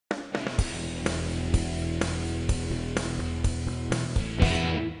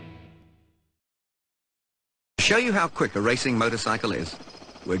show you how quick a racing motorcycle is,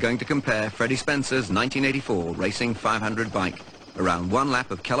 we're going to compare Freddie Spencer's 1984 Racing 500 bike around one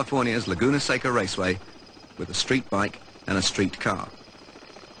lap of California's Laguna Seca Raceway with a street bike and a street car.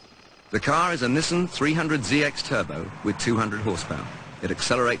 The car is a Nissan 300ZX Turbo with 200 horsepower. It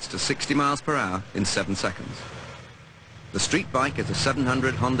accelerates to 60 miles per hour in 7 seconds. The street bike is a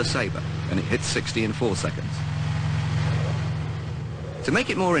 700 Honda Sabre and it hits 60 in 4 seconds. To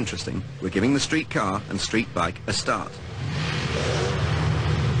make it more interesting, we're giving the street car and street bike a start.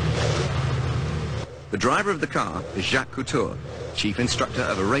 The driver of the car is Jacques Couture, chief instructor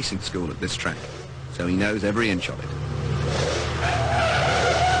of a racing school at this track, so he knows every inch of it.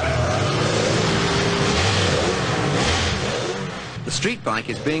 The street bike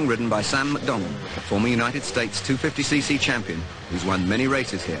is being ridden by Sam McDonald, a former United States 250cc champion who's won many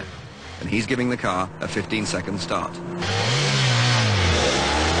races here, and he's giving the car a 15-second start.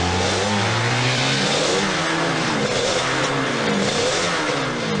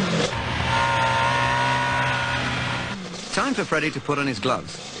 Time for Freddie to put on his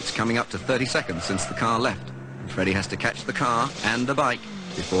gloves. It's coming up to 30 seconds since the car left. And Freddie has to catch the car and the bike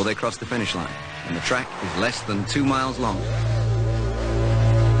before they cross the finish line. And the track is less than 2 miles long.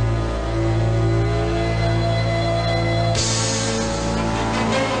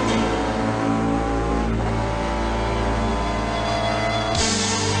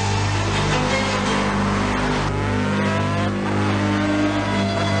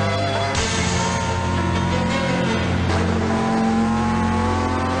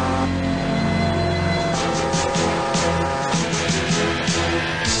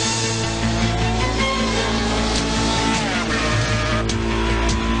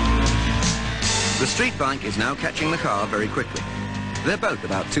 The street bike is now catching the car very quickly. They're both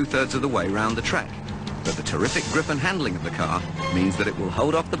about 2/3 of the way round the track, but the terrific grip and handling of the car means that it will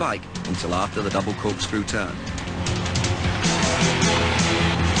hold off the bike until after the double corkscrew turn.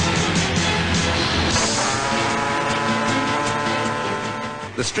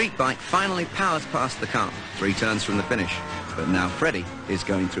 The street bike finally powers past the car, 3 turns from the finish, but now Freddie is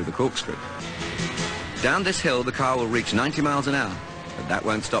going through the corkscrew. Down this hill the car will reach 90 miles an hour, but that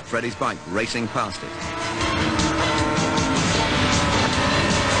won't stop Freddie's bike racing past it.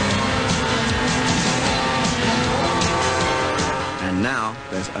 And now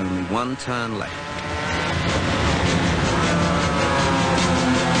there's only 1 turn left.